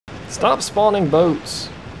Stop spawning boats.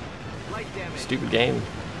 Light damage. Stupid game.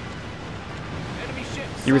 Enemy ship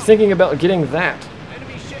You were sunk. thinking about getting that.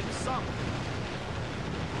 Enemy ship sunk.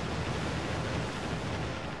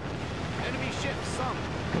 Enemy ship sunk.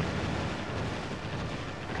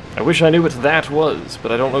 I wish I knew what that was,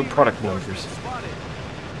 but I don't know product numbers. Spotted.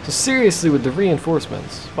 So seriously, with the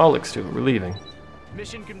reinforcements, bollocks to it, we're leaving.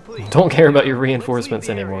 Mission complete. Don't care about your Let's leave reinforcements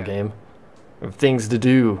the anymore, area. game. We have things to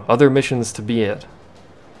do, other missions to be at.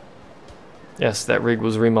 Yes, that rig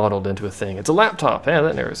was remodeled into a thing. It's a laptop. Yeah,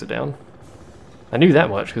 that narrows it down. I knew that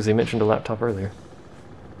much because he mentioned a laptop earlier.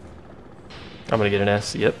 I'm gonna get an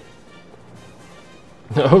S, yep.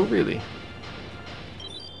 Oh, really?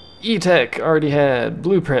 E-Tech, already had.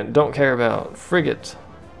 Blueprint, don't care about. Frigate.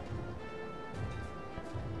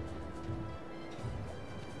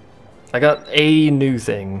 I got a new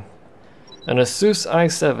thing. An Asus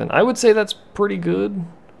i7. I would say that's pretty good.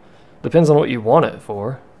 Depends on what you want it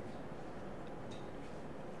for.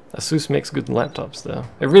 Asus makes good laptops, though.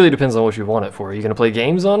 It really depends on what you want it for. Are you going to play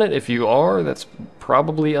games on it? If you are, that's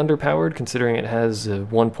probably underpowered, considering it has a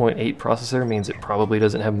 1.8 processor, means it probably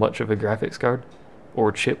doesn't have much of a graphics card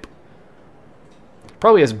or chip.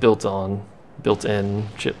 Probably has built-in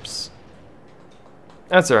chips.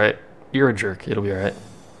 That's alright. You're a jerk. It'll be alright.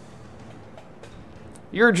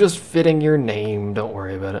 You're just fitting your name. Don't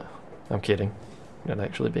worry about it. I'm kidding. Not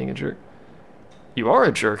actually being a jerk. You are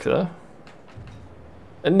a jerk, though.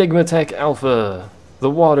 Enigma Tech Alpha. The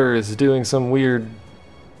water is doing some weird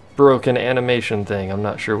broken animation thing. I'm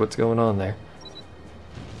not sure what's going on there.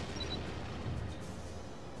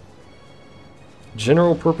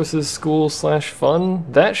 General purposes school /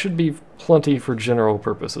 fun? That should be plenty for general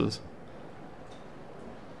purposes.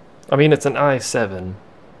 I mean, it's an i7.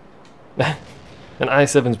 An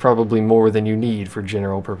i7's probably more than you need for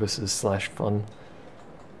general purposes / fun.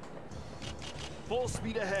 Full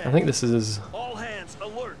speed ahead. I think this is... All hands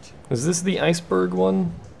alert. Is this the iceberg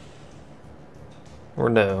one? Or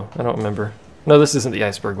no? I don't remember. No, this isn't the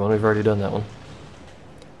iceberg one. We've already done that one.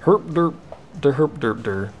 Herp derp der herp derp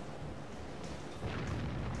der.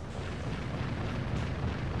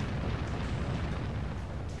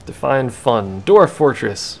 Define fun. Dwarf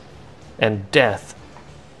Fortress. And death.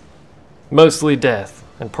 Mostly death.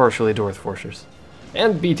 And partially Dwarf Fortress.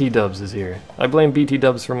 And BT Dubs is here. I blame BT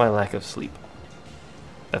Dubs for my lack of sleep.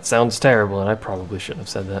 That sounds terrible, and I probably shouldn't have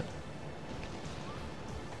said that.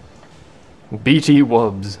 BT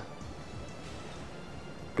Wubs.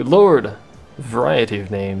 Good lord. Variety of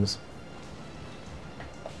names.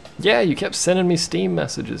 Yeah, you kept sending me Steam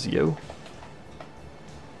messages, yo.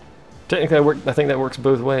 Technically, I think that works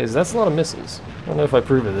both ways. That's a lot of missiles. I don't know if I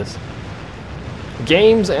approve of this.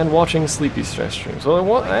 Games and watching Sleepy Stress streams.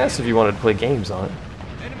 Well, I asked if you wanted to play games on it.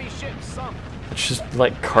 Enemy ship sunk. It's just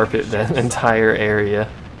like carpet that entire area.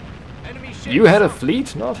 Enemy ship You had a sunk.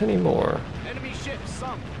 fleet? Not anymore. Enemy ship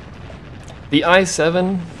sunk. The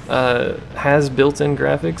i7 has built-in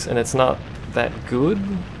graphics, and it's not that good,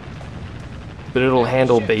 but it'll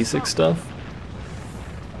handle basic stuff.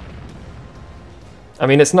 I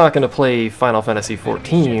mean, it's not going to play Final Fantasy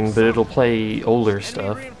XIV, but it'll play older Enemy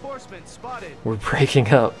stuff. reinforcements spotted. We're breaking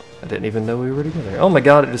up. I didn't even know we were together. Oh my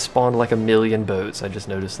god, it just spawned like 1,000,000 boats. I just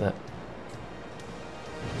noticed that.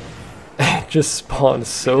 It just spawned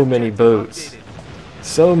so many boats.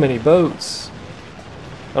 So many boats.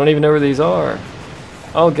 I don't even know where these are.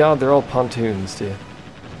 Oh god, they're all pontoons too.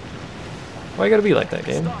 Why you gotta be like that,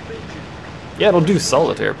 game? Stop engine. Yeah, it'll do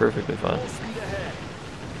solitaire perfectly fine. Full speed ahead.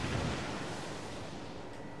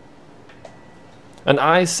 An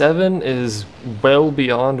i7 is well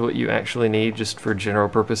beyond what you actually need just for general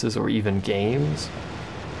purposes or even games.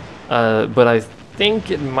 But I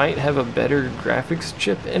think it might have a better graphics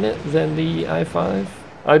chip in it than the i5.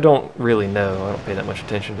 I don't really know. I don't pay that much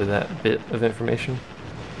attention to that bit of information.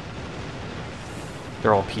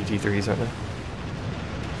 They're all PT3s, aren't they?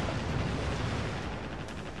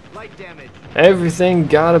 Light damage. Everything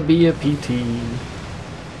gotta be a PT.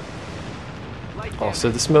 Light damage. Also,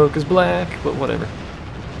 the smoke is black, but whatever.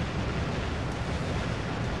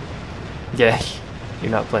 Yeah, you're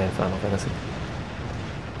not playing Final Fantasy.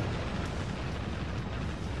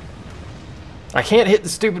 I can't hit the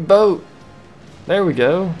stupid boat! There we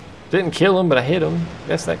go. Didn't kill him, but I hit him.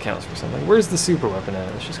 Guess that counts for something. Where's the super weapon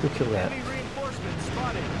at? Let's just go kill that. Enemy reinforcements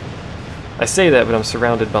spotted. I say that, but I'm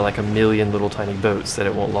surrounded by like 1,000,000 little tiny boats that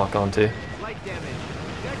it won't lock onto. Light damage.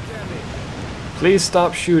 Deck damage. Please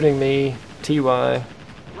stop shooting me, TY.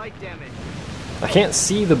 Light damage. I can't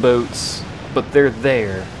see the boats, but they're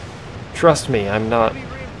there. Trust me, I'm not Enemy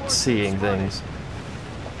reinforcements seeing spotted. things.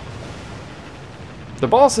 The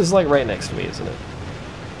boss is like right next to me, isn't it?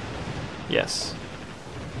 Yes.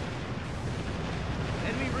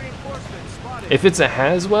 If it's a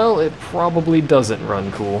Haswell, it probably doesn't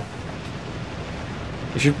run cool.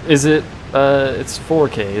 Is it, it's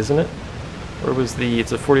 4K, isn't it? Or was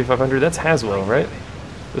it's a 4500? That's Haswell, right?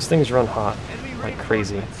 Those things run hot, like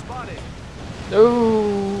crazy.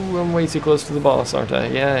 Oh, I'm way too close to the boss, aren't I?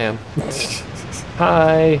 Yeah, I am.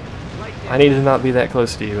 Hi! I need to not be that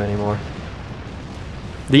close to you anymore.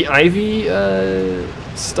 The Ivy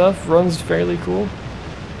stuff runs fairly cool.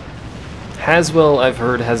 Haswell, I've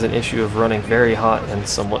heard, has an issue of running very hot and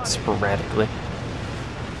somewhat sporadically.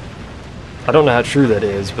 I don't know how true that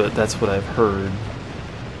is, but that's what I've heard.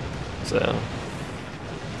 So,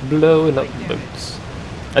 blowing up boats.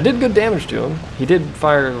 I did good damage to him. He did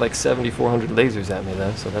fire like 7,400 lasers at me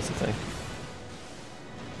though, so that's the thing.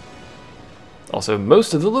 Also,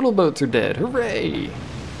 most of the little boats are dead. Hooray!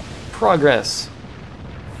 Progress.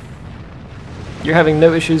 You're having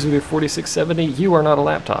no issues with your 4670? You are not a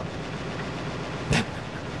laptop.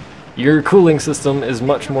 Your cooling system is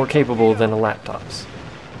much more capable than a laptop's.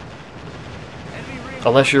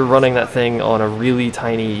 Unless you're running that thing on a really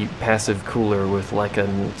tiny passive cooler with like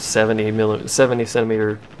a 70 millimeter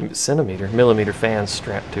fan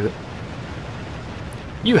strapped to it.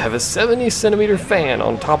 You have a 70 centimeter fan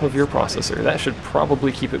on top of your processor. That should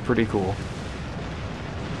probably keep it pretty cool.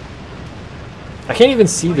 I can't even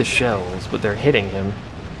see the shells, but they're hitting him.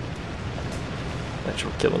 That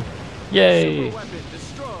should kill him. Yay!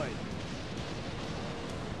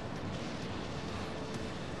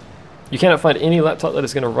 You cannot find any laptop that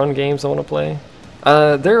is going to run games I want to play.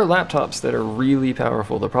 There are laptops that are really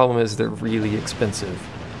powerful. The problem is they're really expensive.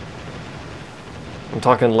 I'm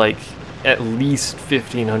talking like at least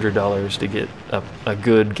 $1,500 to get a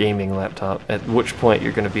good gaming laptop, at which point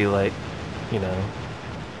you're going to be like, you know...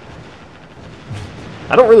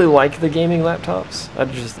 I don't really like the gaming laptops.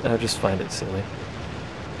 I just find it silly.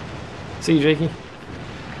 See you, Jakey.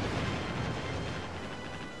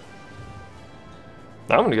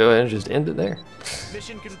 I'm gonna go ahead and just end it there.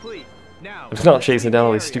 Mission complete. Now, I'm not chasing down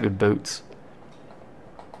all these stupid boats.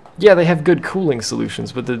 Yeah, they have good cooling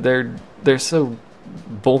solutions, but they're so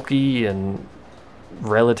bulky and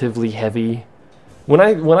relatively heavy. When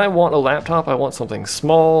I want a laptop, I want something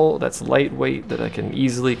small, that's lightweight, that I can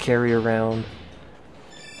easily carry around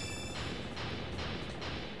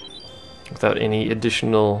without any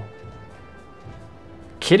additional...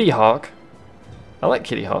 Kitty Hawk. I like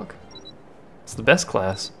Kitty Hawk. It's the best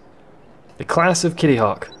class. The class of Kitty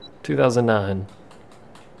Hawk, 2009.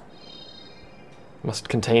 Must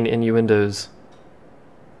contain innuendos.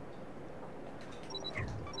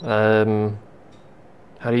 How do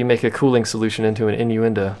you make a cooling solution into an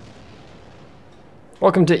innuendo?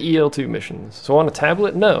 Welcome to EL2 missions. So I want a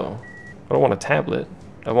tablet? No. I don't want a tablet.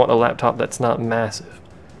 I want a laptop that's not massive.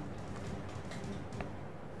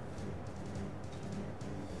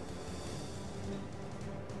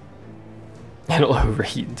 It'll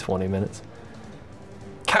overheat in 20 minutes.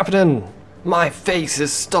 Captain! My face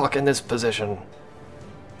is stuck in this position.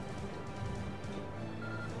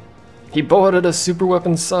 He boarded a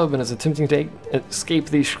superweapon sub and is attempting to escape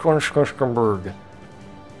the Schornberg.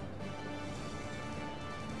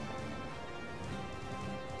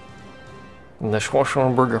 In the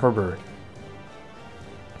Schornberg Harbor.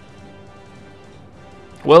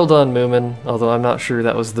 Well done, Moomin, although I'm not sure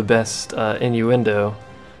that was the best innuendo.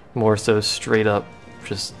 More so straight up,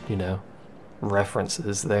 just, you know,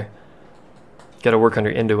 references there. Gotta work on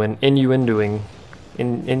your innuendoing.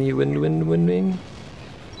 Innuendoing?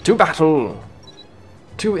 To battle!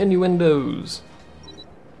 2 innuendos!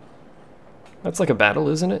 That's like a battle,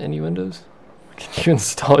 isn't it? Innuendos? Can you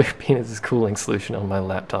install your penis's cooling solution on my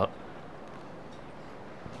laptop?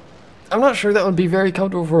 I'm not sure that would be very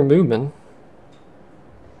comfortable for a Moomin.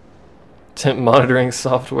 Temp monitoring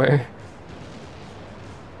software.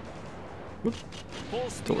 Whoops.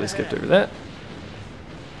 Totally skipped over that.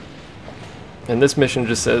 And this mission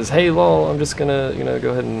just says, hey lol, I'm just gonna, you know, go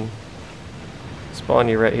ahead and spawn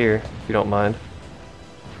you right here, if you don't mind.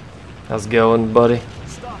 How's it going, buddy?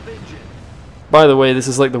 Stop engine. By the way, this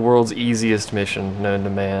is like the world's easiest mission known to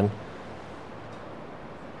man.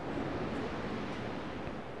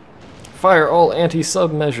 Fire all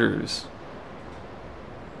anti-sub measures.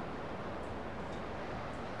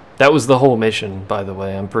 That was the whole mission, by the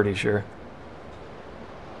way, I'm pretty sure.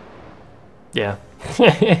 Yeah.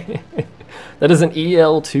 That is an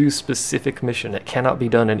EL2 specific mission. It cannot be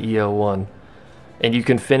done in EL1. And you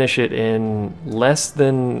can finish it in less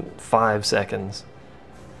than 5 seconds.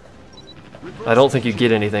 I don't think you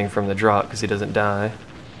get anything from the drop because he doesn't die.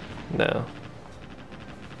 No.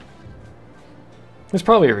 There's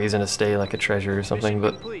probably a reason to stay like a treasure or something,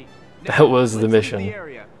 but that was the mission.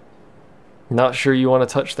 Not sure you want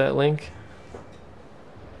to touch that link?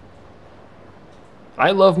 I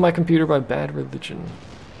Love My Computer by Bad Religion.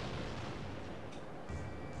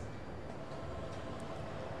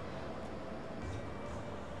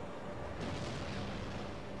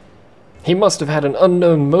 He must have had an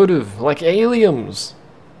unknown motive, like aliens.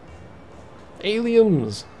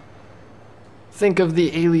 Aliens. Think of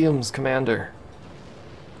the aliens, Commander.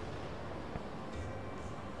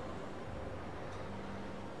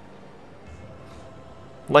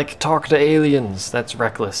 Like talk to aliens, that's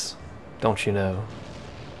reckless. Don't you know?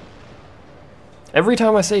 Every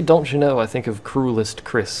time I say don't you know, I think of Cruelest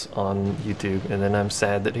Chris on YouTube, and then I'm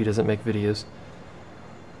sad that he doesn't make videos.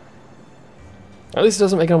 At least he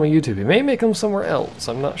doesn't make them on YouTube. He may make them somewhere else,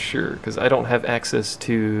 I'm not sure, because I don't have access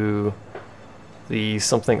to the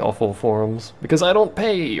Something Awful forums, because I don't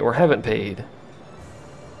pay, or haven't paid.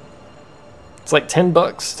 It's like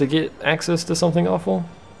 $10 to get access to Something Awful.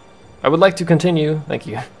 I would like to continue, thank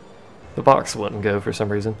you. The box wouldn't go for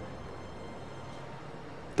some reason.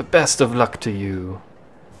 The best of luck to you.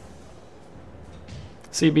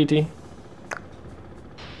 CBT.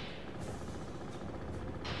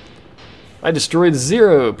 I destroyed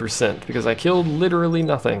 0% because I killed literally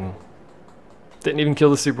nothing. Didn't even kill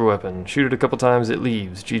the super weapon. Shoot it a couple times, it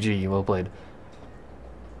leaves. GG, well played.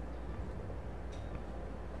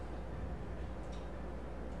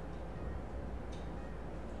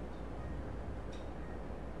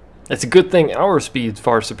 It's a good thing our speed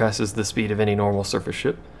far surpasses the speed of any normal surface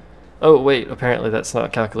ship. Oh wait, apparently that's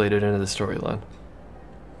not calculated into the storyline.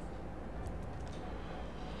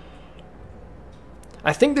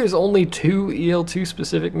 I think there's only 2 EL2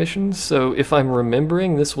 specific missions, so if I'm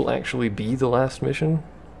remembering, this will actually be the last mission.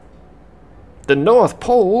 The North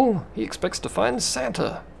Pole! He expects to find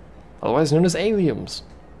Santa, otherwise known as aliens.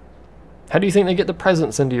 How do you think they get the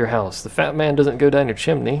presents into your house? The fat man doesn't go down your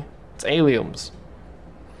chimney. It's aliens.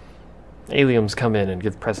 Aliens come in and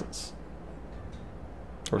give presents.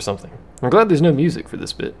 Or something. I'm glad there's no music for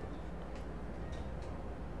this bit.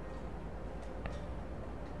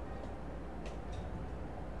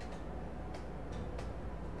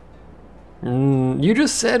 You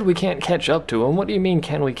just said we can't catch up to him. What do you mean,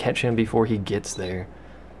 can we catch him before he gets there?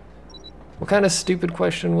 What kind of stupid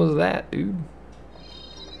question was that, dude?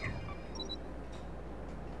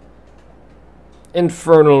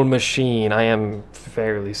 Infernal Machine. I am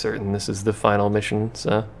fairly certain this is the final mission,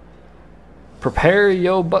 so... Prepare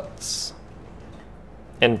yo butts.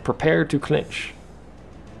 And prepare to clinch.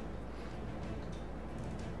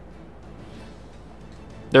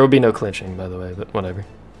 There will be no clinching, by the way, but whatever.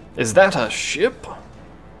 Is that a ship?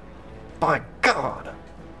 By God!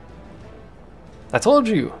 I told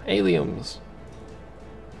you, aliens.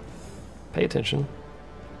 Pay attention.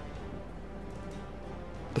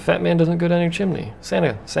 The fat man doesn't go down your chimney.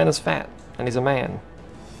 Santa's fat, and he's a man.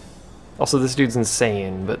 Also, this dude's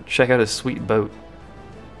insane, but check out his sweet boat.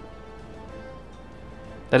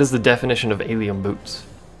 That is the definition of alien boots.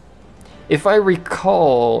 If I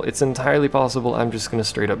recall, it's entirely possible I'm just gonna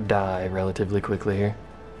straight up die relatively quickly here.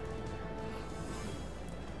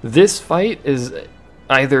 This fight is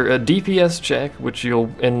either a DPS check, which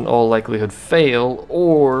you'll in all likelihood fail,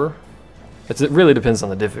 or it really depends on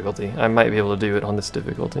the difficulty. I might be able to do it on this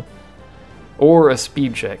difficulty. Or a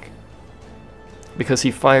speed check. Because he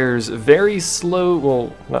fires very slow,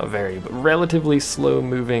 well, not very, but relatively slow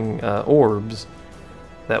moving orbs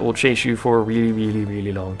that will chase you for a really, really,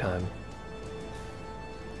 really long time.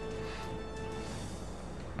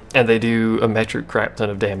 And they do a metric crap ton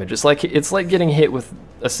of damage. It's like getting hit with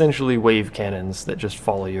essentially wave cannons that just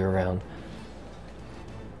follow you around.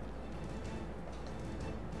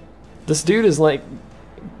 This dude is like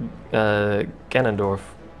Ganondorf.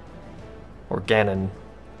 Or Ganon.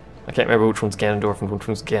 I can't remember which one's Ganondorf and which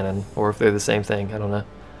one's Ganon, or if they're the same thing, I don't know.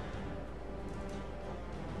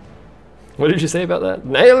 What did you say about that?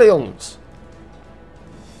 Aliens!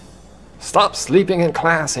 Stop sleeping in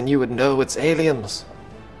class and you would know it's aliens.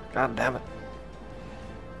 God damn it.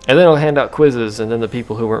 And then I'll hand out quizzes, and then the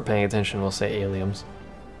people who weren't paying attention will say aliens.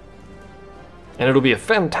 And it'll be a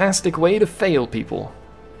fantastic way to fail people.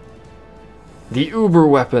 The Uber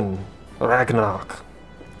weapon, Ragnarok.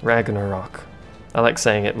 Ragnarok. I like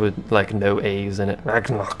saying it with like no A's in it.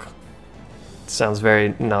 Ragnarok. It sounds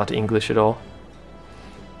very not English at all.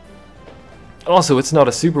 Also, it's not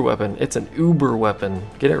a super weapon, it's an Uber weapon.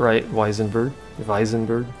 Get it right, Weisenberg.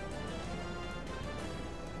 Weisenberg.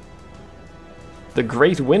 The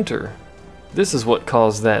Great Winter. This is what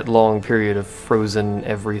caused that long period of frozen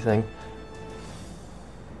everything.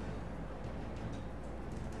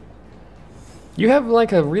 You have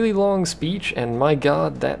like a really long speech, and my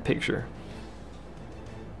god, that picture.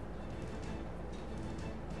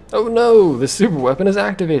 Oh no, the super weapon is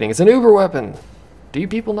activating. It's an Uber weapon. Do you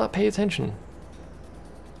people not pay attention?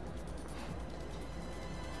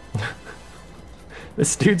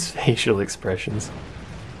 This dude's facial expressions.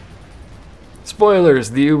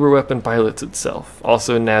 Spoilers, the Uber weapon pilots itself.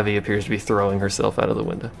 Also, Navi appears to be throwing herself out of the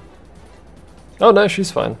window. Oh no, she's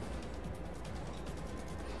fine.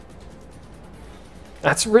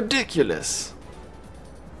 That's ridiculous!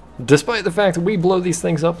 Despite the fact that we blow these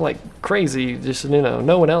things up like crazy, just, you know,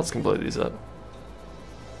 no one else can blow these up.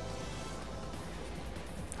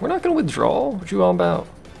 We're not gonna withdraw? What you all about?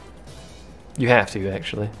 You have to,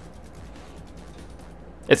 actually.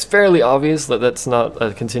 It's fairly obvious that that's not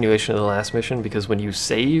a continuation of the last mission, because when you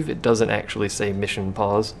save, it doesn't actually say mission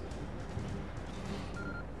pause.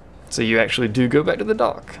 So you actually do go back to the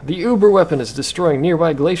dock. The Uber weapon is destroying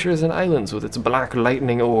nearby glaciers and islands with its black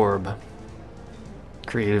lightning orb.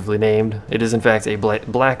 Creatively named. It is in fact a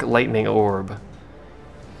black lightning orb.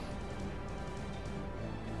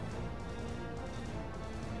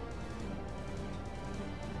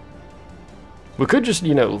 We could just,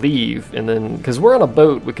 you know, leave, and then, because we're on a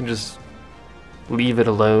boat, we can just leave it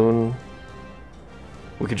alone.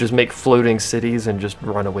 We could just make floating cities and just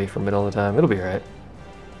run away from it all the time. It'll be alright.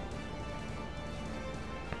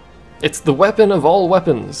 It's the weapon of all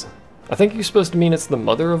weapons. I think you're supposed to mean it's the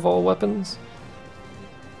mother of all weapons.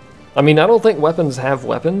 I mean, I don't think weapons have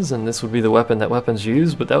weapons, and this would be the weapon that weapons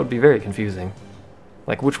use, but that would be very confusing.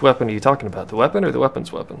 Like, which weapon are you talking about? The weapon or the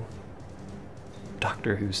weapon's weapon?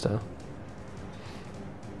 Doctor Who style.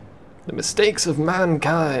 The mistakes of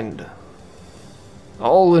mankind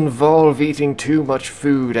all involve eating too much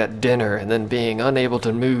food at dinner and then being unable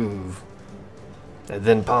to move, and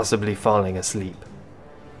then possibly falling asleep.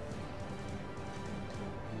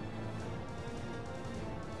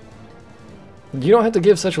 You don't have to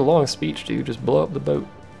give such a long speech, dude. Just blow up the boat.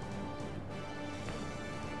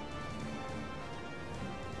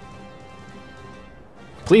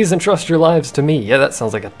 Please entrust your lives to me. Yeah, that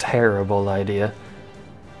sounds like a terrible idea.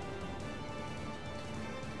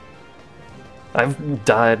 I've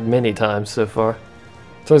died many times so far.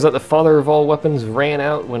 Turns out the father of all weapons ran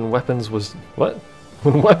out when weapons was... what?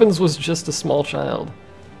 When weapons was just a small child.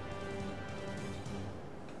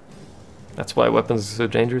 That's why weapons are so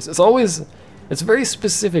dangerous. It's always... it's very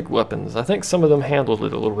specific weapons. I think some of them handled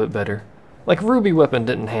it a little bit better. Like Ruby weapon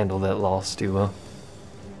didn't handle that loss too well.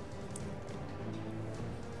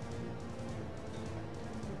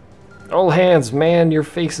 All hands, man your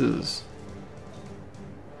faces.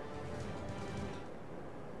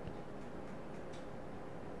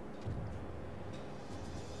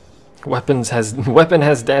 Weapon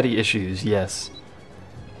has daddy issues, yes.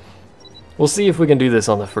 We'll see if we can do this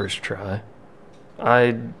on the first try.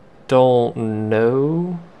 I don't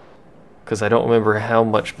know, because I don't remember how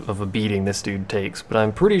much of a beating this dude takes, but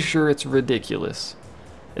I'm pretty sure it's ridiculous.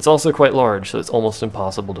 It's also quite large, so it's almost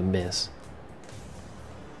impossible to miss.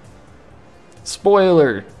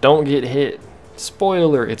 Spoiler! Don't get hit.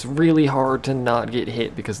 Spoiler! It's really hard to not get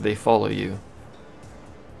hit because they follow you.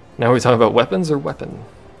 Now are we talking about weapons or weapon?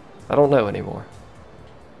 I don't know anymore.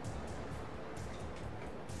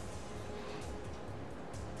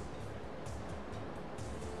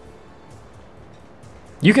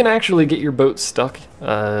 You can actually get your boat stuck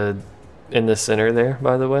in the center there,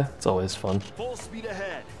 by the way. It's always fun. Full speed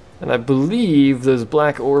ahead. And I believe those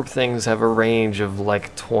black orb things have a range of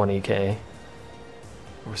like 20k.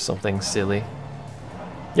 Or something silly.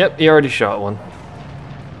 Yep, he already shot one.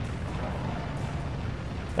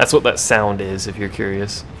 That's what that sound is, if you're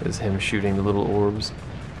curious, is him shooting the little orbs.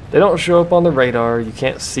 They don't show up on the radar. You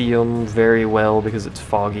can't see them very well because it's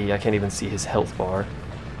foggy. I can't even see his health bar.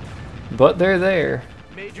 But they're there.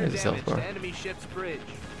 There's his health bar. Enemy ship's bridge.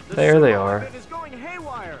 There they are. Is going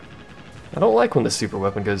haywire. I don't like when the super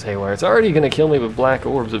weapon goes haywire. It's already going to kill me with black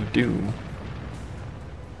orbs of doom.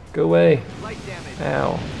 Go away. Light damage.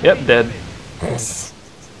 Ow. Yep, dead.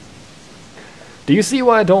 Do you see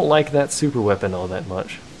why I don't like that super weapon all that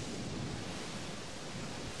much?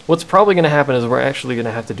 What's probably going to happen is we're actually going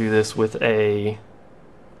to have to do this with a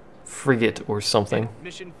frigate or something.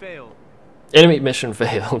 Mission failed. Enemy mission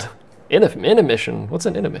failed. In a mission? What's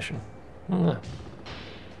an mission? I don't know.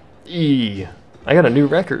 E. I got a new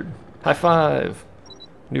record. High five.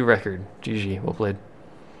 New record. GG. Well played.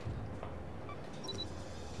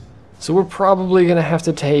 So we're probably going to have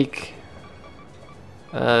to take...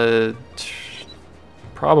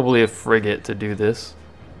 probably a frigate to do this.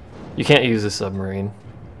 You can't use a submarine.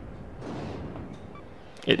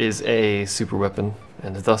 It is a super weapon,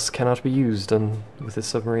 and thus cannot be used with a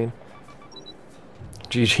submarine.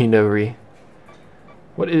 GG Nori.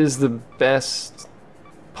 What is the best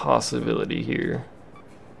possibility here?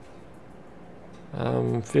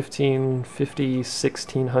 1550,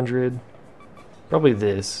 1600. Probably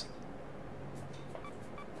this.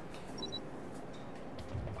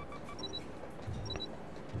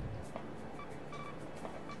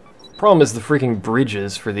 Problem is the freaking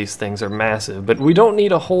bridges for these things are massive, but we don't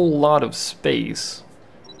need a whole lot of space.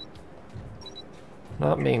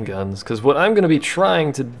 Not main guns, because what I'm going to be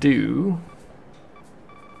trying to do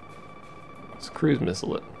is cruise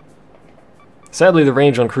missile it. Sadly, the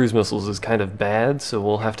range on cruise missiles is kind of bad, so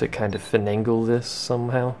we'll have to kind of finagle this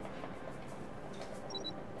somehow.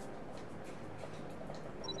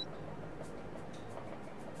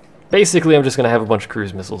 Basically, I'm just going to have a bunch of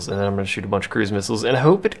cruise missiles, and then I'm going to shoot a bunch of cruise missiles and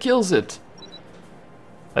hope it kills it.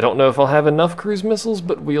 I don't know if I'll have enough cruise missiles,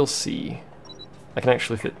 but we'll see. I can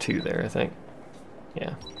actually fit 2 there, I think.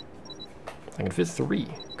 Yeah. I can fit 3.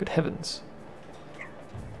 Good heavens.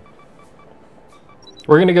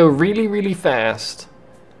 We're going to go really, really fast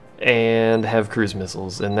and have cruise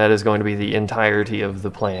missiles, and that is going to be the entirety of the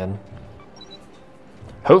plan.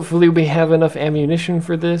 Hopefully we have enough ammunition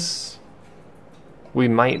for this. We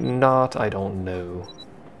might not, I don't know.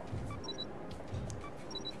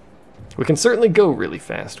 We can certainly go really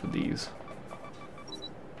fast with these.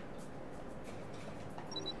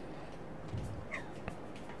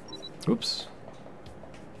 Oops.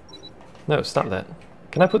 No, stop that.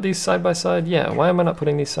 Can I put these side by side? Yeah, why am I not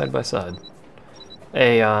putting these side by side?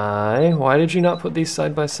 AI, why did you not put these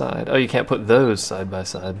side by side? Oh, you can't put those side by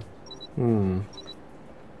side.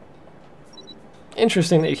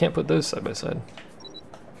 Interesting that you can't put those side by side.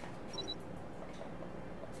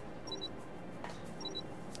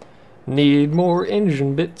 Need more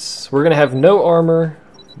engine bits. We're gonna have no armor,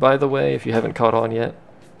 by the way, if you haven't caught on yet.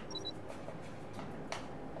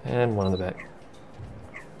 And one in the back.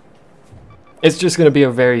 It's just gonna be a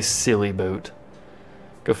very silly boat.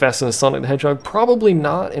 Go faster than Sonic the Hedgehog? Probably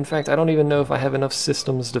not. In fact, I don't even know if I have enough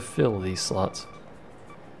systems to fill these slots.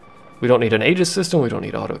 We don't need an Aegis system, we don't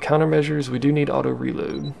need auto countermeasures, we do need auto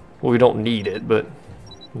reload. Well, we don't need it, but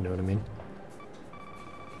you know what I mean.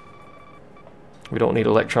 We don't need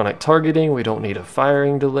electronic targeting, we don't need a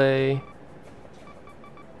firing delay.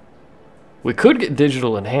 We could get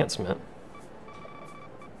digital enhancement.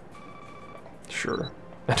 Sure.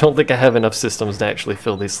 I don't think I have enough systems to actually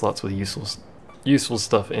fill these slots with useful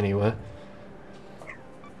stuff anyway.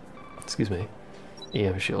 Excuse me.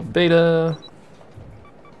 EM shield beta.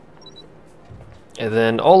 And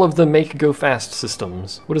then all of the make go fast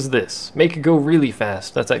systems. What is this? Make go really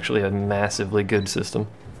fast. That's actually a massively good system.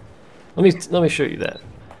 Let me show you that.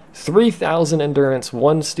 3,000 endurance,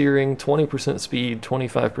 1 steering, 20% speed,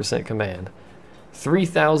 25% command.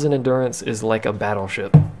 3,000 endurance is like a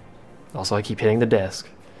battleship. Also, I keep hitting the desk.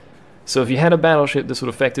 So if you had a battleship, this would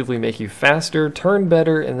effectively make you faster, turn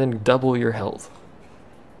better, and then double your health.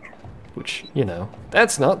 Which, you know,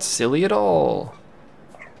 that's not silly at all.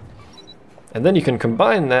 And then you can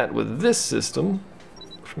combine that with this system,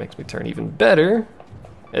 which makes me turn even better.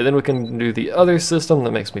 And then we can do the other system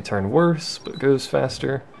that makes me turn worse, but goes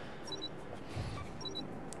faster.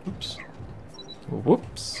 Oops.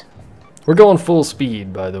 Whoops. We're going full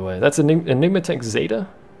speed, by the way. That's a Enigmatech Zeta?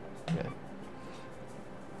 Okay.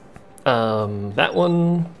 That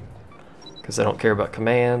one, because I don't care about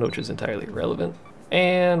command, which is entirely irrelevant.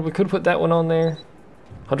 And we could put that one on there.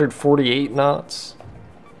 148 knots.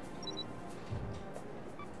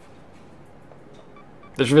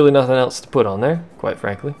 There's really nothing else to put on there, quite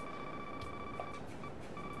frankly.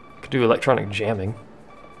 Could do electronic jamming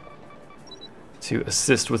to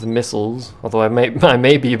assist with missiles, although I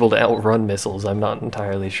may be able to outrun missiles. I'm not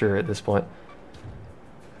entirely sure at this point.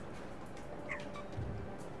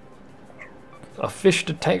 A fish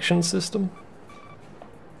detection system.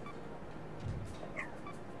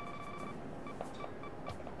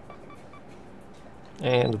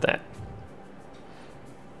 And that.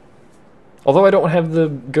 Although I don't have the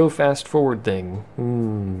go fast forward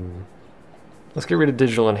thing. Let's get rid of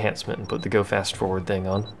digital enhancement and put the go fast forward thing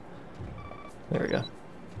on. There we go.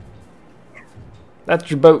 That's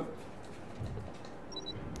your boat.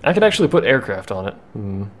 I could actually put aircraft on it.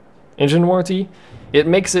 Engine warranty. It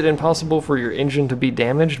makes it impossible for your engine to be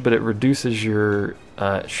damaged, but it reduces your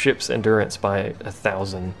ship's endurance by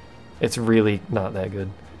 1,000. It's really not that good.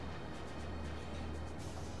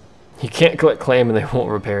 You can't collect claim and they won't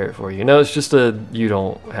repair it for you. No, it's just you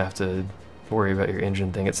don't have to worry about your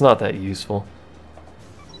engine thing. It's not that useful.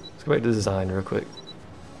 Let's go back to design real quick.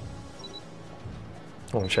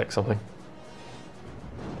 I want to check something.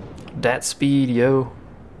 Dat speed, yo.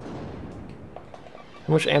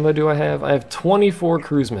 How much ammo do I have? I have 24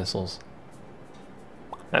 cruise missiles.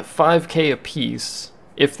 At 5k a piece,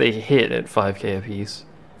 if they hit at 5k a piece.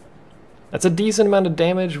 That's a decent amount of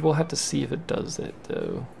damage. We'll have to see if it does it,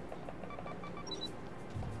 though.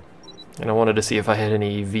 And I wanted to see if I had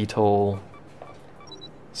any VTOL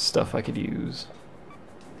stuff I could use.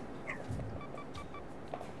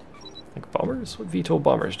 Like bombers? What VTOL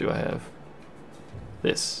bombers do I have?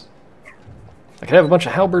 This. I could have a bunch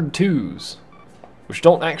of Halberd 2s, which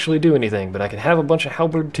don't actually do anything, but I can have a bunch of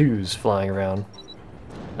Halberd 2s flying around.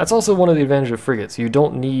 That's also one of the advantages of frigates. You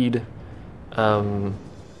don't need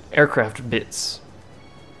aircraft bits.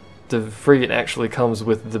 The frigate actually comes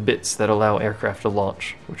with the bits that allow aircraft to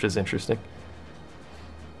launch, which is interesting.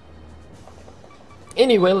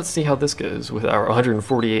 Anyway, let's see how this goes with our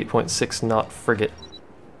 148.6 knot frigate,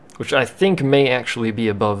 which I think may actually be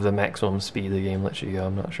above the maximum speed the game lets you go.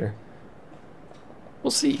 I'm not sure.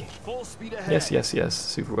 We'll see. Full speed ahead. Yes, yes, yes.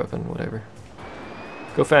 Super weapon, whatever.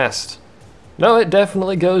 Go fast. No, it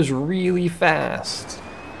definitely goes really fast.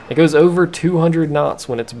 It goes over 200 knots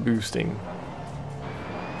when it's boosting.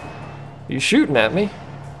 Are you shooting at me?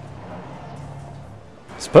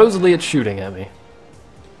 Supposedly it's shooting at me.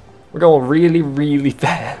 We're going really, really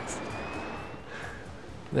fast.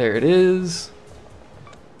 There it is.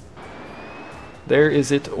 There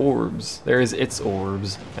is it orbs. There is its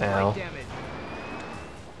orbs. Ow.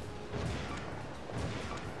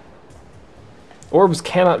 Orbs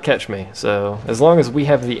cannot catch me, so as long as we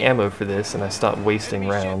have the ammo for this and I stop wasting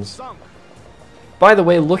rounds. By the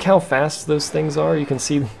way, look how fast those things are. You can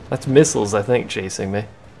see that's missiles, I think, chasing me.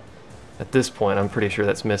 At this point, I'm pretty sure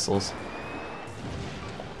that's missiles.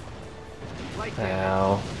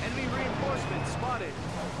 Ow. Enemy reinforcement spotted.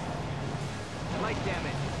 Light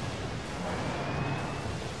damage.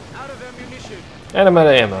 Out of ammunition. And I'm out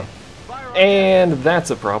of ammo. Fire on And that's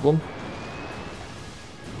a problem.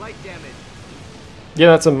 light damage. Yeah,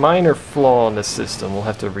 that's a minor flaw in the system. We'll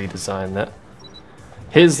have to redesign that.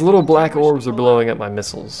 His little black orbs are blowing up my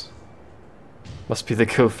missiles. Must be the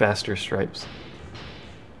go faster stripes.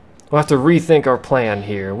 We'll have to rethink our plan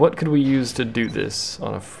here. What could we use to do this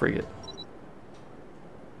on a frigate?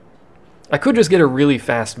 I could just get a really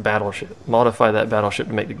fast battleship. Modify that battleship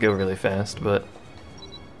to make it go really fast, but...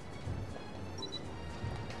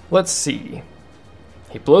 let's see.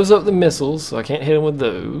 He blows up the missiles, so I can't hit him with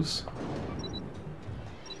those.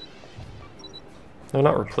 No,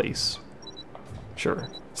 not replace. Sure.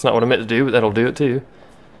 It's not what I meant to do, but that'll do it too.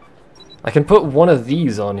 I can put one of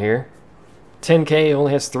these on here. 10k,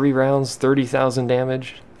 only has 3 rounds, 30,000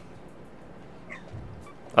 damage.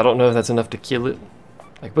 I don't know if that's enough to kill it.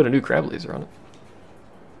 I can put a new crab laser on it.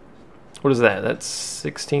 What is that? That's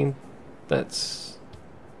 16? That's...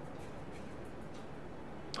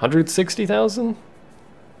 160,000?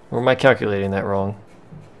 Or am I calculating that wrong?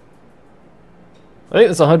 I think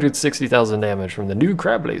that's 160,000 damage from the new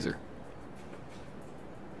crab laser.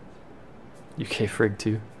 UK Frig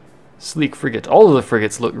 2. Sleek frigate. All of the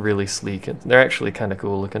frigates look really sleek, and they're actually kind of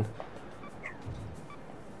cool looking.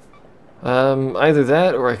 Either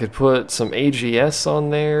that, or I could put some AGS on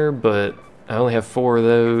there, but I only have 4 of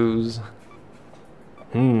those.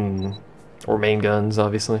 Or main guns,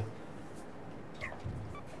 obviously.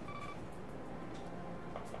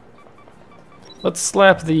 Let's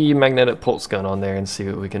slap the magnetic pulse gun on there and see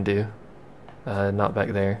what we can do. Not back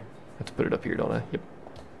there. I have to put it up here, don't I? Yep.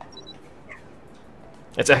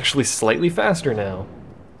 It's actually slightly faster now.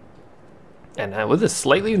 And now with a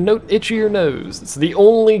slightly itchier nose. It's the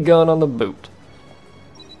only gun on the boat.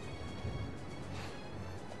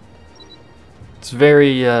 It's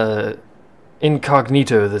very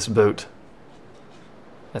incognito, this boat.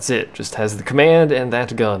 That's it. Just has the command and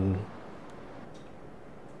that gun.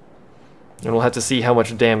 And we'll have to see how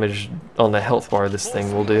much damage on the health bar this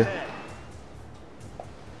thing will do.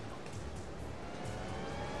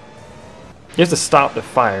 You have to stop the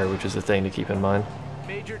fire, which is a thing to keep in mind.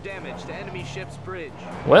 Major damage to enemy ship's bridge.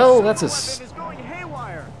 Well, that's Weapon is going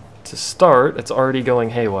haywire. to start. It's already going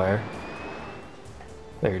haywire.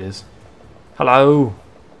 There it is. Hello.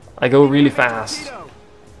 I go really fast. Torpedo.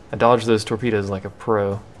 I dodge those torpedoes like a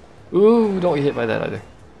pro. Ooh, don't get hit by that either.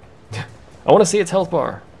 I want to see its health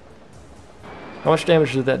bar. How much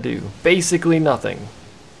damage did that do? Basically nothing.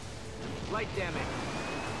 Light damage.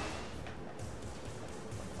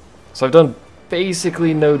 So I've done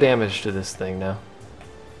basically no damage to this thing now.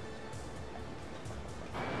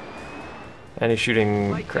 And he's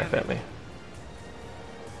shooting crap at me.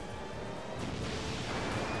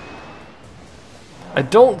 I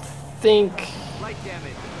don't think Light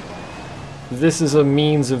damage. this is a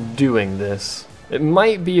means of doing this. It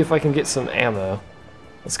might be if I can get some ammo.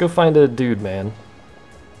 Let's go find a dude, man.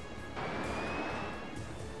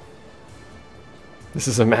 This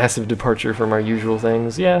is a massive departure from our usual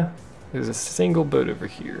things. Yeah, there's a single boat over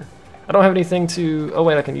here. I don't have anything to... Oh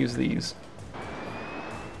wait, I can use these.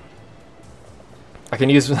 I can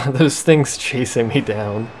use those things chasing me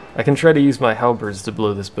down. I can try to use my halberds to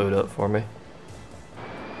blow this boat up for me.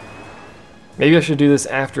 Maybe I should do this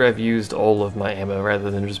after I've used all of my ammo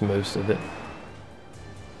rather than just most of it.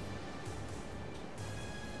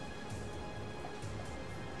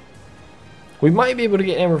 We might be able to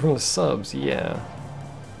get ammo from the subs, yeah.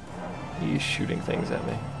 He's shooting things at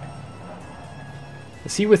me.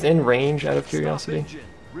 Is he within range, out of curiosity? Engine.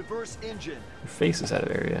 Reverse engine. Your face is out of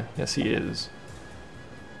area. Yes, he is.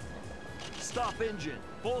 Stop engine.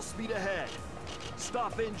 Full speed ahead.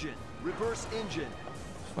 Stop engine. Reverse engine.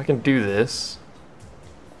 If I can do this,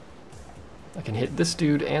 I can hit this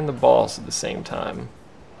dude and the boss at the same time.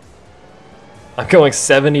 I'm going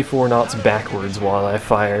 74 knots backwards while I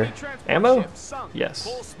fire. Ammo? Yes.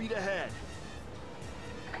 Full speed ahead.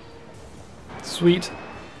 Sweet.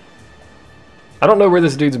 I don't know where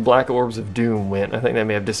this dude's black orbs of doom went. I think they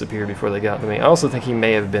may have disappeared before they got to me. I also think he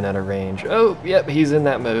may have been out of range. Oh, yep, he's in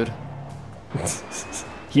that mode.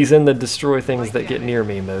 He's in the destroy things that get near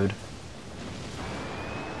me mode.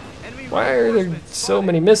 Why are there so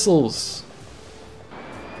many missiles?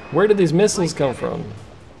 Where did these missiles come from?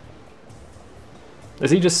 Is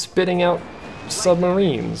he just spitting out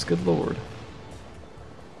submarines? Good lord.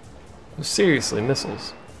 Seriously,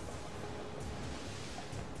 missiles.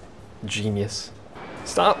 Genius.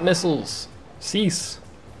 Stop missiles! Cease!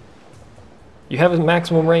 You have a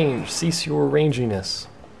maximum range. Cease your ranginess.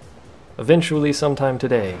 Eventually, sometime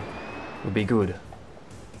today, would be good.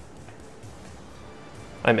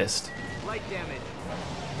 I missed. Light damage.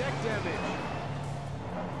 Deck damage.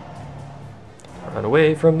 Run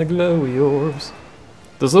away from the glowy orbs.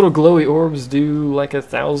 Those little glowy orbs do like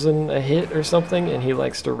 1,000 a hit or something, and he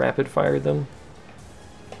likes to rapid fire them.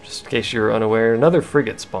 Just in case you're unaware, another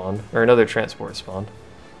frigate spawned, or another transport spawned.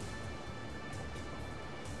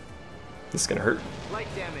 This is gonna hurt. Light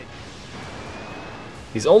damage.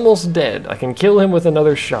 He's almost dead. I can kill him with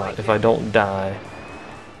another shot if I don't die.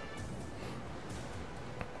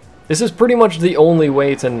 This is pretty much the only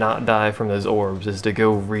way to not die from those orbs, is to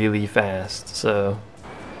go really fast, so...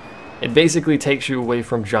 It basically takes you away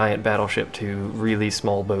from giant battleship to really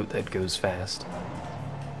small boat that goes fast.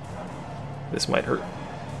 This might hurt.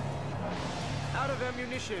 Out of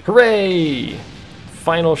ammunition. Hooray!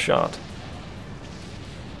 Final shot.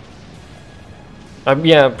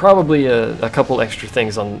 Yeah, probably a couple extra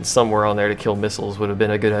things on somewhere on there to kill missiles would have been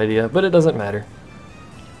a good idea, but it doesn't matter.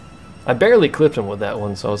 I barely clipped him with that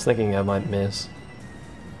one, so I was thinking I might miss.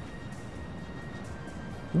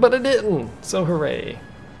 But it didn't, so hooray.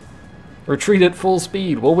 Retreat at full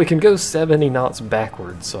speed. Well, we can go 70 knots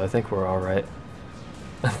backwards, so I think we're alright.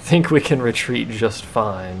 I think we can retreat just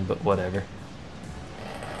fine, but whatever.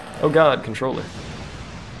 Oh god, controller.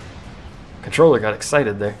 Controller got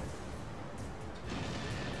excited there.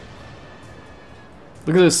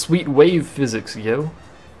 Look at this sweet wave physics, yo.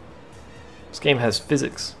 This game has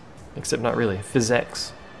physics. Except not really.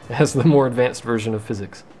 Physics. It has the more advanced version of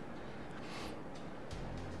physics.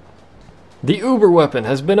 The Uber weapon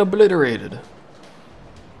has been obliterated.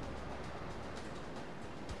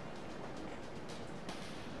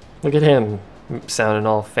 Look at him, sounding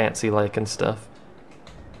all fancy-like and stuff.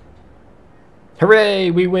 Hooray,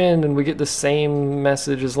 we win, and we get the same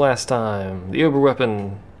message as last time. The Uber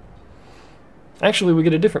weapon. Actually, we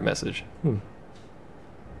get a different message.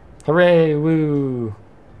 Hooray, woo.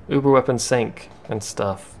 Uber weapon sank and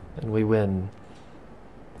stuff, and we win.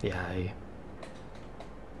 Yay.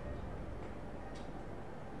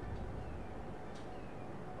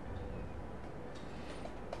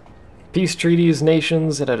 Peace treaties,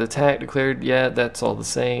 nations that had attacked declared, yeah, that's all the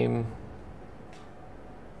same.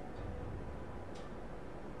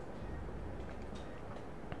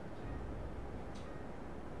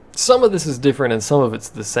 Some of this is different and some of it's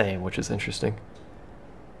the same, which is interesting.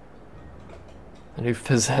 A new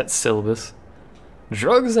phys ed syllabus.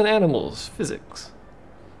 Drugs and animals, physics.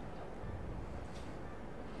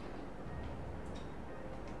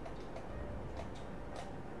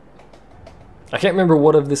 I can't remember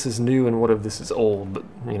what of this is new and what of this is old, but,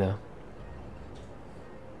 you know.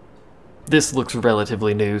 This looks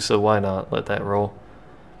relatively new, so why not let that roll?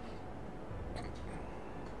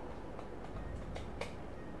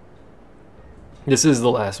 This is the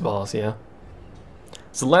last boss, yeah.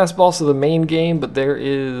 It's the last boss of the main game, but there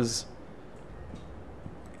is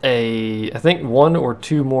I think 1 or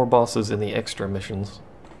 2 more bosses in the extra missions.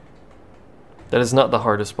 That is not the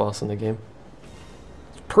hardest boss in the game.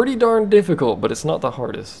 Pretty darn difficult, but it's not the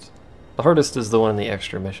hardest. The hardest is the one in the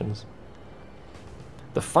extra missions.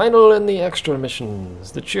 The final in the extra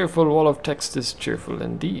missions. The cheerful wall of text is cheerful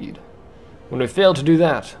indeed. When we fail to do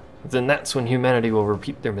that, then that's when humanity will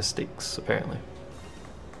repeat their mistakes, apparently.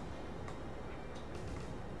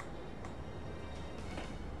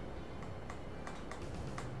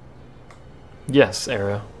 Yes,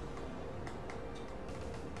 Arrow.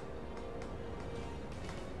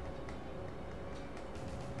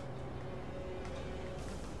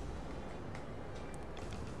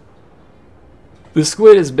 The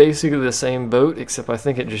squid is basically the same boat, except I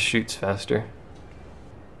think it just shoots faster.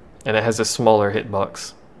 And it has a smaller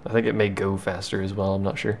hitbox. I think it may go faster as well, I'm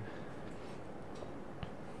not sure.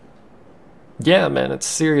 Yeah, man, it's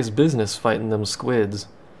serious business fighting them squids.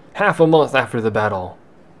 Half a month after the battle.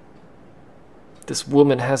 This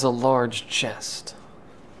woman has a large chest.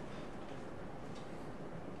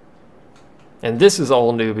 And this is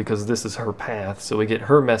all new because this is her path, so we get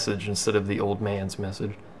her message instead of the old man's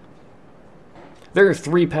message. There are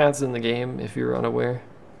 3 paths in the game, if you're unaware.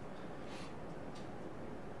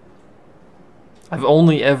 I've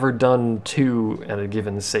only ever done 2 at a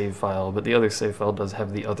given save file, but the other save file does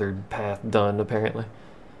have the other path done, apparently.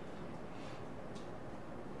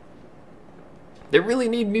 They really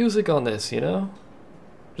need music on this, you know?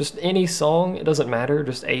 Just any song, it doesn't matter,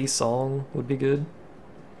 just a song would be good.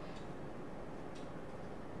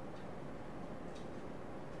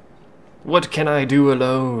 What can I do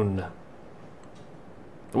alone?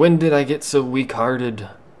 When did I get so weak-hearted?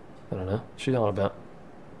 I don't know. What's she on about?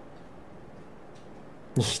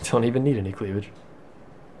 You don't even need any cleavage.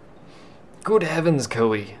 Good heavens,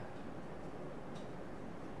 Koei.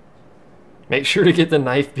 Make sure to get the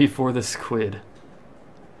knife before the squid.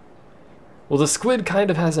 Well, the squid kind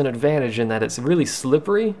of has an advantage in that it's really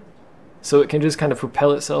slippery, so it can just kind of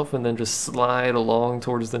propel itself and then just slide along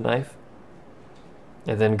towards the knife.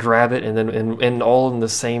 And then grab it, and then and all in the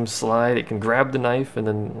same slide, it can grab the knife and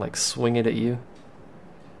then like swing it at you.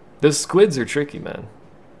 Those squids are tricky, man.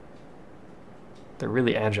 They're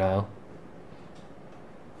really agile.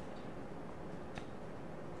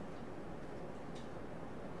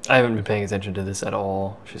 I haven't been paying attention to this at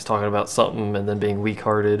all. She's talking about something and then being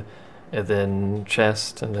weak-hearted, and then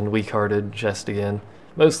chest, and then weak-hearted, chest again.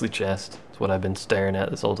 Mostly chest. That's what I've been staring at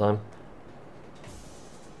this whole time.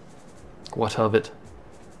 What of it?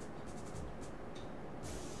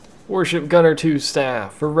 Warship Gunner 2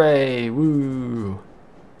 staff, hooray, woo!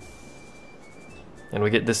 And we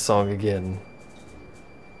get this song again.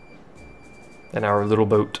 And our little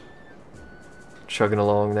boat chugging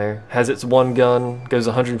along there. Has its one gun, goes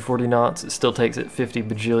 140 knots, it still takes it 50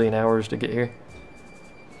 bajillion hours to get here.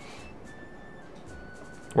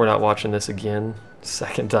 We're not watching this again.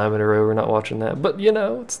 2nd time in a row we're not watching that. But you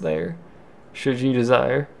know, it's there. Should you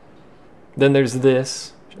desire. Then there's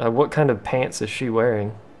this. What kind of pants is she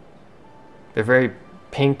wearing? They're very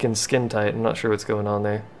pink and skin tight. I'm not sure what's going on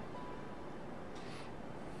there.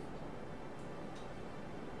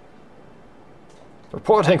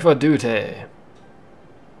 Reporting for duty.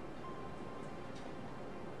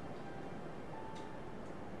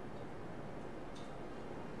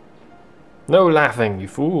 No laughing, you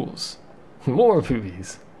fools. More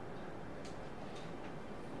boobies.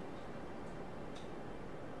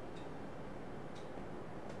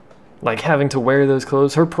 Like having to wear those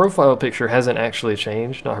clothes. Her profile picture hasn't actually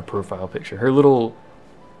changed. Not her profile picture. Her little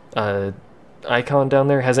icon down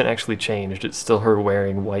there hasn't actually changed. It's still her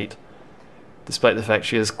wearing white. Despite the fact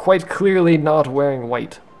she is quite clearly not wearing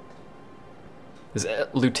white. Is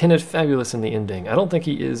Lieutenant Fabulous in the ending? I don't think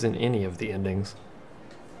he is in any of the endings.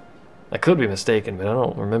 I could be mistaken, but I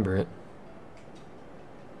don't remember it.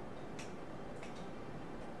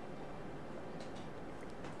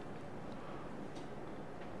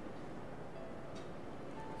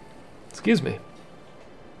 Excuse me.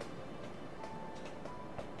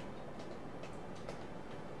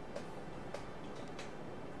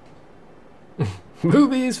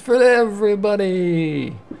 Movies for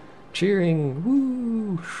everybody! Cheering,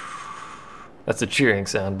 woo! That's a cheering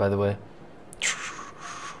sound, by the way.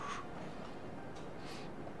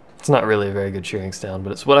 It's not really a very good cheering sound,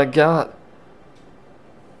 but it's what I got.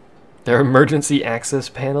 They're emergency access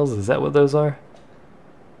panels, is that what those are?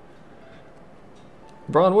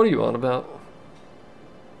 Braun, what are you on about?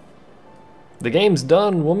 The game's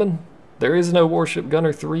done, woman. There is no Warship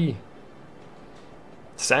Gunner 3.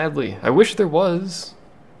 Sadly. I wish there was,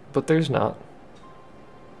 but there's not.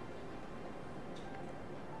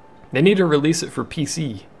 They need to release it for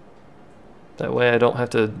PC. That way I don't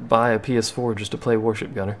have to buy a PS4 just to play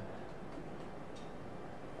Warship Gunner.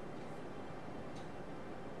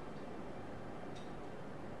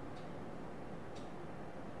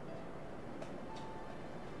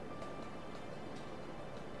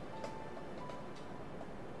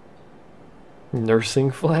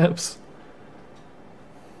 Nursing flaps?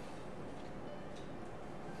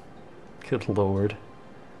 Good lord.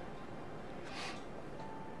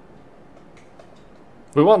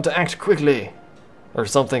 We want to act quickly, or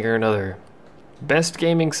something or another. Best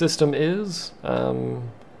gaming system is?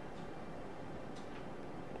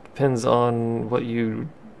 Depends on what you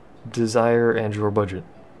desire and your budget.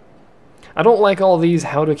 I don't like all these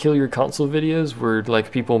how to kill your console videos where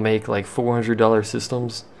like people make like $400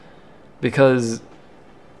 systems, because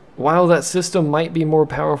while that system might be more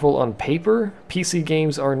powerful on paper, PC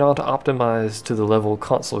games are not optimized to the level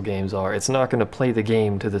console games are. It's not going to play the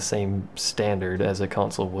game to the same standard as a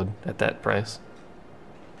console would at that price.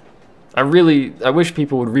 I wish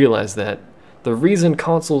people would realize that. The reason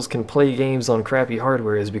consoles can play games on crappy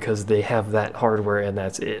hardware is because they have that hardware and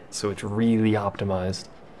that's it, so it's really optimized.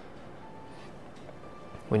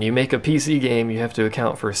 When you make a PC game, you have to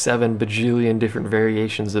account for 7 bajillion different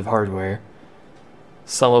variations of hardware.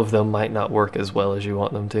 Some of them might not work as well as you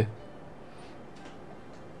want them to.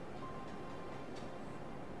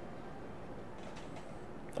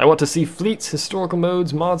 I want to see fleets, historical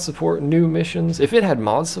modes, mod support, new missions. If it had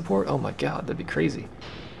mod support, oh my god, that'd be crazy.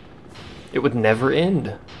 It would never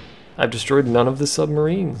end. I've destroyed none of the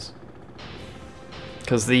submarines.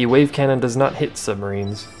 Because the wave cannon does not hit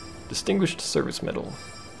submarines. Distinguished service medal.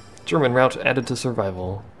 German route added to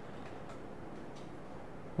survival.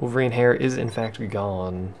 Wolverine hair is in fact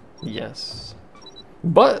gone. Yes.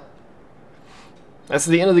 But that's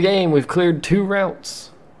the end of the game. We've cleared 2 routes.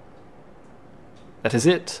 That is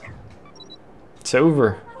it. It's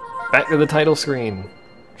over. Back to the title screen.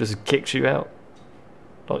 Just kicks you out.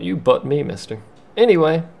 Don't you butt me, mister.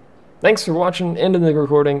 Anyway, thanks for watching. Ending the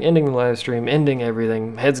recording, ending the live stream, ending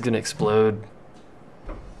everything. Head's gonna explode.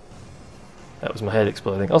 That was my head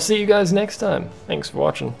exploding. I'll see you guys next time. Thanks for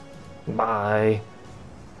watching. Bye.